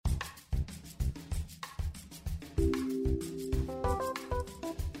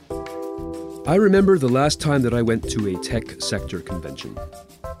I remember the last time that I went to a tech sector convention.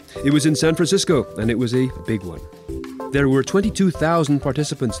 It was in San Francisco, and it was a big one. There were 22,000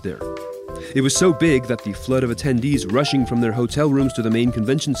 participants there. It was so big that the flood of attendees rushing from their hotel rooms to the main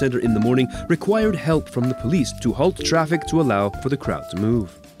convention center in the morning required help from the police to halt traffic to allow for the crowd to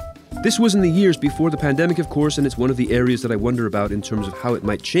move. This was in the years before the pandemic, of course, and it's one of the areas that I wonder about in terms of how it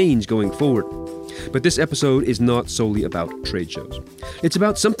might change going forward. But this episode is not solely about trade shows. It's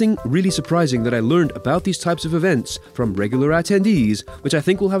about something really surprising that I learned about these types of events from regular attendees, which I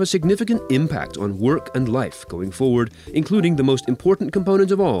think will have a significant impact on work and life going forward, including the most important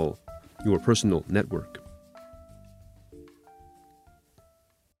component of all, your personal network.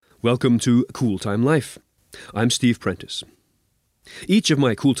 Welcome to Cool Time Life. I'm Steve Prentice. Each of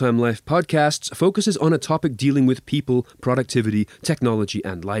my Cool Time Life podcasts focuses on a topic dealing with people, productivity, technology,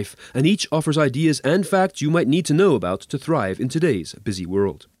 and life, and each offers ideas and facts you might need to know about to thrive in today's busy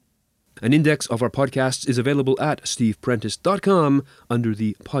world. An index of our podcasts is available at steveprentice.com under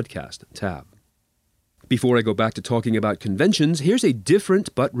the Podcast tab. Before I go back to talking about conventions, here's a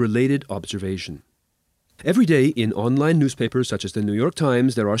different but related observation. Every day in online newspapers such as the New York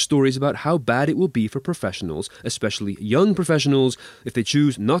Times, there are stories about how bad it will be for professionals, especially young professionals, if they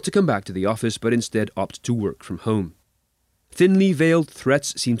choose not to come back to the office but instead opt to work from home. Thinly veiled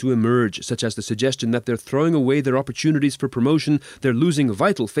threats seem to emerge, such as the suggestion that they're throwing away their opportunities for promotion, they're losing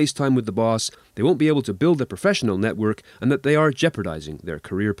vital face time with the boss, they won't be able to build a professional network, and that they are jeopardizing their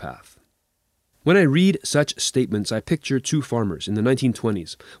career path. When I read such statements, I picture two farmers in the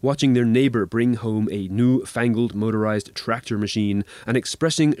 1920s watching their neighbor bring home a new-fangled motorized tractor machine and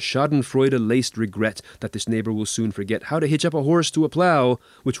expressing schadenfreude-laced regret that this neighbor will soon forget how to hitch up a horse to a plow,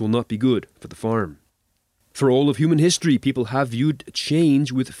 which will not be good for the farm. For all of human history, people have viewed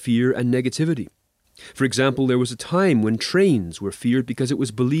change with fear and negativity. For example, there was a time when trains were feared because it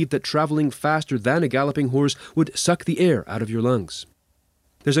was believed that traveling faster than a galloping horse would suck the air out of your lungs.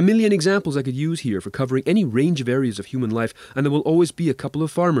 There's a million examples I could use here for covering any range of areas of human life, and there will always be a couple of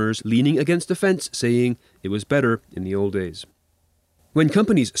farmers leaning against a fence saying it was better in the old days. When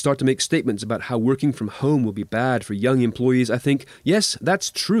companies start to make statements about how working from home will be bad for young employees, I think, yes, that's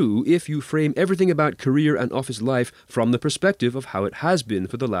true if you frame everything about career and office life from the perspective of how it has been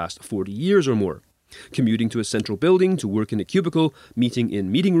for the last 40 years or more. Commuting to a central building to work in a cubicle, meeting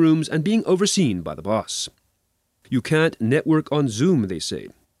in meeting rooms, and being overseen by the boss. You can't network on Zoom, they say.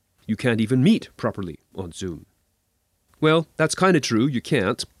 You can't even meet properly on Zoom. Well, that's kind of true, you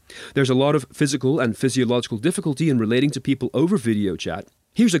can't. There's a lot of physical and physiological difficulty in relating to people over video chat.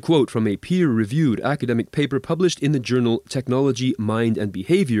 Here's a quote from a peer-reviewed academic paper published in the journal Technology, Mind and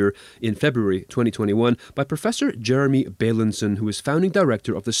Behavior in February 2021 by Professor Jeremy Bailenson, who is founding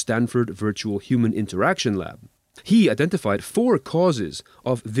director of the Stanford Virtual Human Interaction Lab. He identified 4 causes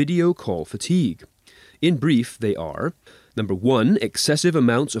of video call fatigue. In brief, they are, number 1, excessive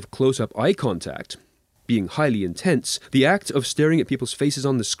amounts of close-up eye contact. Being highly intense, the act of staring at people's faces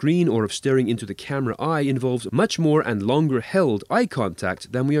on the screen or of staring into the camera eye involves much more and longer-held eye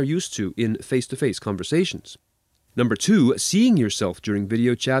contact than we are used to in face-to-face conversations. Number 2, seeing yourself during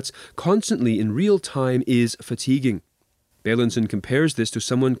video chats constantly in real time is fatiguing. Bailenson compares this to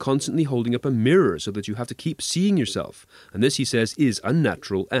someone constantly holding up a mirror so that you have to keep seeing yourself, and this, he says, is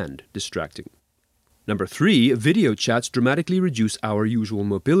unnatural and distracting. Number 3, video chats dramatically reduce our usual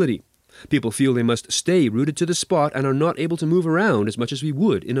mobility. People feel they must stay rooted to the spot and are not able to move around as much as we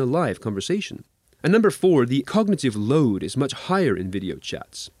would in a live conversation. And number 4, the cognitive load is much higher in video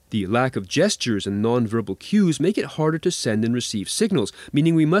chats. The lack of gestures and non-verbal cues make it harder to send and receive signals,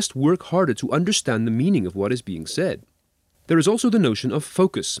 meaning we must work harder to understand the meaning of what is being said. There is also the notion of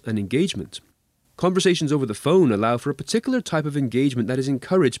focus and engagement. Conversations over the phone allow for a particular type of engagement that is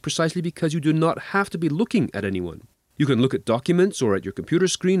encouraged precisely because you do not have to be looking at anyone. You can look at documents or at your computer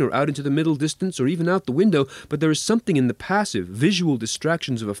screen or out into the middle distance or even out the window, but there is something in the passive, visual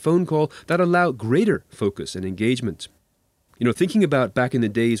distractions of a phone call that allow greater focus and engagement. Thinking about back in the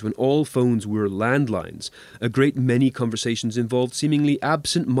days when all phones were landlines, a great many conversations involved seemingly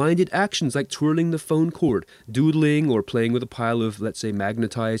absent-minded actions like twirling the phone cord, doodling, or playing with a pile of, let's say,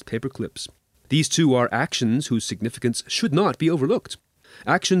 magnetized paper clips. These two are actions whose significance should not be overlooked.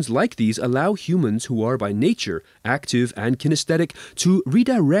 Actions like these allow humans who are by nature active and kinesthetic to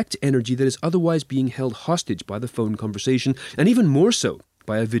redirect energy that is otherwise being held hostage by the phone conversation, and even more so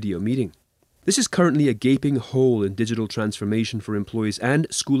by a video meeting. This is currently a gaping hole in digital transformation for employees and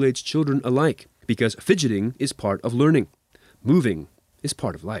school-aged children alike, because fidgeting is part of learning. Moving is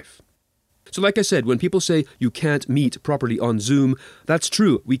part of life. So like I said, when people say you can't meet properly on Zoom, that's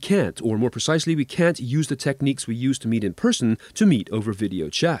true, we can't, or more precisely, we can't use the techniques we use to meet in person to meet over video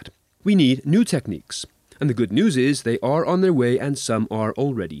chat. We need new techniques, and the good news is they are on their way and some are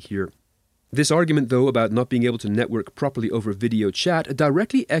already here. This argument, though, about not being able to network properly over video chat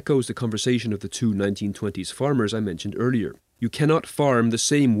directly echoes the conversation of the two 1920s farmers I mentioned earlier. You cannot farm the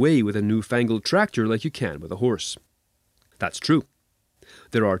same way with a newfangled tractor like you can with a horse. That's true.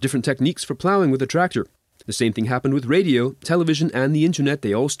 There are different techniques for plowing with a tractor. The same thing happened with radio, television, and the internet.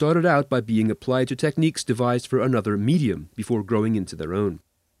 They all started out by being applied to techniques devised for another medium before growing into their own.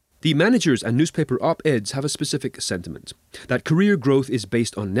 The managers and newspaper op-eds have a specific sentiment, that career growth is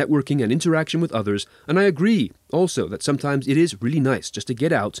based on networking and interaction with others, and I agree also that sometimes it is really nice just to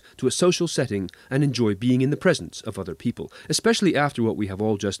get out to a social setting and enjoy being in the presence of other people, especially after what we have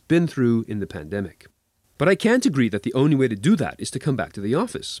all just been through in the pandemic. But I can't agree that the only way to do that is to come back to the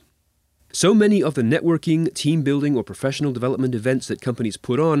office. So many of the networking, team building, or professional development events that companies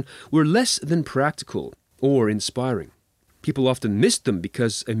put on were less than practical or inspiring. People often missed them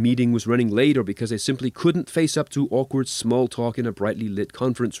because a meeting was running late or because they simply couldn't face up to awkward small talk in a brightly lit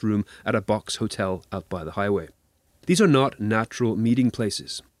conference room at a box hotel out by the highway. These are not natural meeting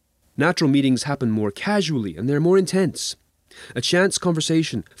places. Natural meetings happen more casually and they're more intense. A chance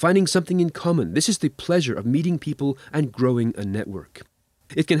conversation, finding something in common, this is the pleasure of meeting people and growing a network.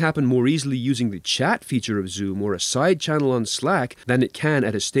 It can happen more easily using the chat feature of Zoom or a side channel on Slack than it can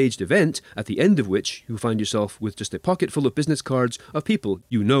at a staged event, at the end of which you find yourself with just a pocket full of business cards of people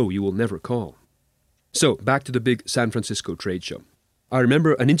you know you will never call. So, back to the big San Francisco trade show. I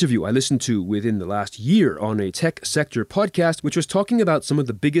remember an interview I listened to within the last year on a tech sector podcast which was talking about some of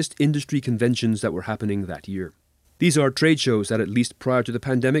the biggest industry conventions that were happening that year. These are trade shows that, at least prior to the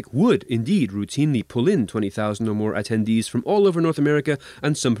pandemic, would indeed routinely pull in 20,000 or more attendees from all over North America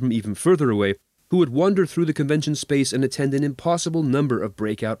and some from even further away, who would wander through the convention space and attend an impossible number of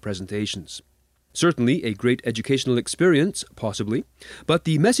breakout presentations. Certainly a great educational experience, possibly, but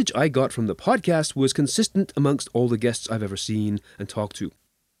the message I got from the podcast was consistent amongst all the guests I've ever seen and talked to.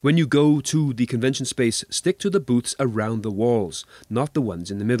 When you go to the convention space, stick to the booths around the walls, not the ones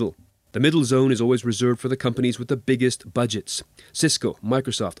in the middle. The middle zone is always reserved for the companies with the biggest budgets, Cisco,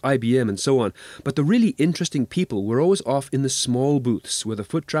 Microsoft, IBM, and so on. But the really interesting people were always off in the small booths where the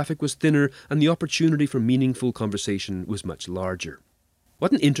foot traffic was thinner and the opportunity for meaningful conversation was much larger.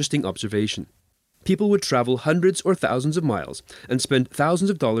 What an interesting observation. People would travel hundreds or thousands of miles and spend thousands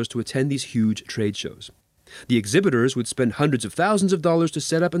of dollars to attend these huge trade shows. The exhibitors would spend hundreds of thousands of dollars to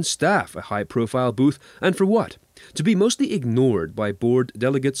set up and staff a high-profile booth, and for what? To be mostly ignored by bored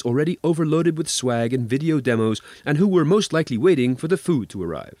delegates already overloaded with swag and video demos and who were most likely waiting for the food to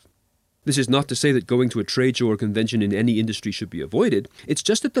arrive. This is not to say that going to a trade show or convention in any industry should be avoided. It's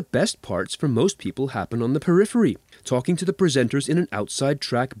just that the best parts for most people happen on the periphery, talking to the presenters in an outside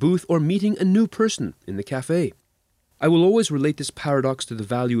track booth or meeting a new person in the cafe. I will always relate this paradox to the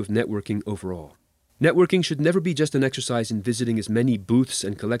value of networking overall. Networking should never be just an exercise in visiting as many booths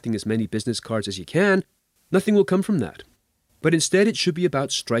and collecting as many business cards as you can. Nothing will come from that. But instead it should be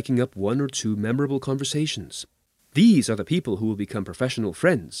about striking up one or two memorable conversations. These are the people who will become professional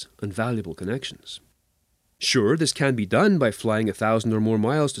friends and valuable connections. Sure, this can be done by flying 1,000 or more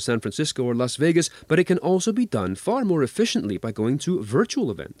miles to San Francisco or Las Vegas, but it can also be done far more efficiently by going to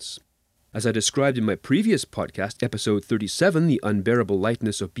virtual events. As I described in my previous podcast, episode 37, The Unbearable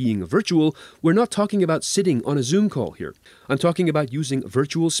Lightness of Being Virtual, we're not talking about sitting on a Zoom call here. I'm talking about using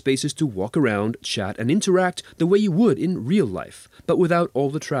virtual spaces to walk around, chat, and interact the way you would in real life, but without all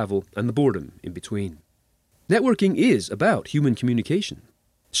the travel and the boredom in between. Networking is about human communication.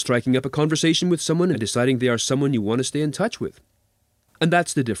 Striking up a conversation with someone and deciding they are someone you want to stay in touch with. And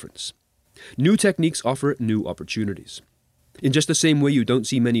that's the difference. New techniques offer new opportunities. In just the same way you don't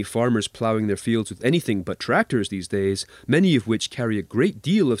see many farmers plowing their fields with anything but tractors these days, many of which carry a great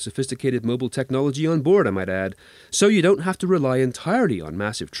deal of sophisticated mobile technology on board, I might add, so you don't have to rely entirely on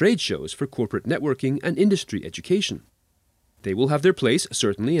massive trade shows for corporate networking and industry education. They will have their place,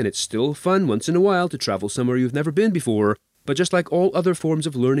 certainly, and it's still fun once in a while to travel somewhere you've never been before, but just like all other forms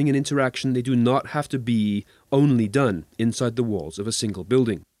of learning and interaction, they do not have to be only done inside the walls of a single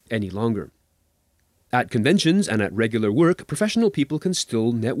building any longer. At conventions and at regular work, professional people can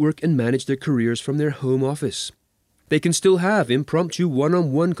still network and manage their careers from their home office. They can still have impromptu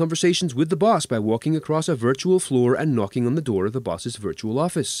one-on-one conversations with the boss by walking across a virtual floor and knocking on the door of the boss's virtual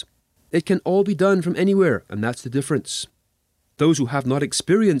office. It can all be done from anywhere, and that's the difference. Those who have not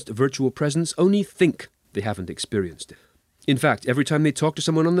experienced virtual presence only think they haven't experienced it. In fact, every time they talk to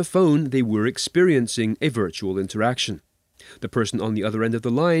someone on the phone, they were experiencing a virtual interaction. The person on the other end of the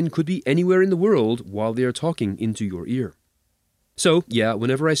line could be anywhere in the world while they are talking into your ear. So, yeah,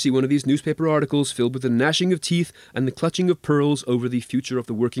 whenever I see one of these newspaper articles filled with the gnashing of teeth and the clutching of pearls over the future of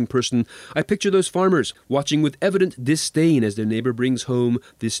the working person, I picture those farmers watching with evident disdain as their neighbor brings home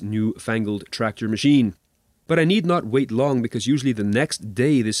this new-fangled tractor machine. But I need not wait long, because usually the next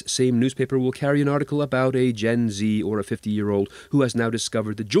day this same newspaper will carry an article about a Gen Z or a 50-year-old who has now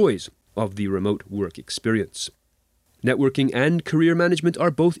discovered the joys of the remote work experience. Networking and career management are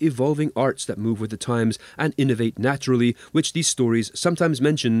both evolving arts that move with the times and innovate naturally, which these stories sometimes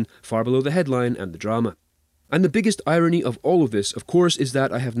mention far below the headline and the drama. And the biggest irony of all of this, of course, is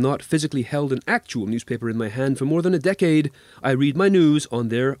that I have not physically held an actual newspaper in my hand for more than a decade. I read my news on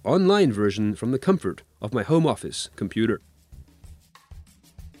their online version from the comfort of my home office computer.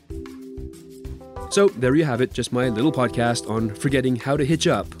 So there you have it, just my little podcast on forgetting how to hitch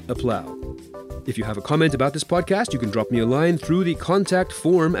up a plow. If you have a comment about this podcast, you can drop me a line through the contact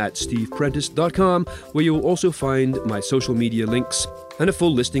form at steveprentice.com, where you will also find my social media links and a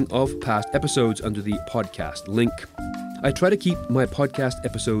full listing of past episodes under the podcast link. I try to keep my podcast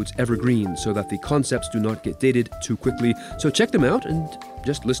episodes evergreen so that the concepts do not get dated too quickly, so check them out and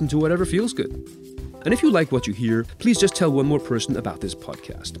just listen to whatever feels good. And if you like what you hear, please just tell one more person about this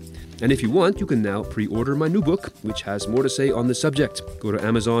podcast. And if you want, you can now pre-order my new book, which has more to say on the subject. Go to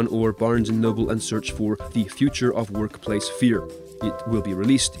Amazon or Barnes & Noble and search for The Future of Workplace Fear. It will be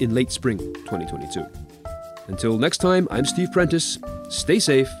released in late spring 2022. Until next time, I'm Steve Prentice. Stay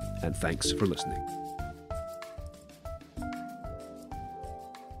safe, and thanks for listening.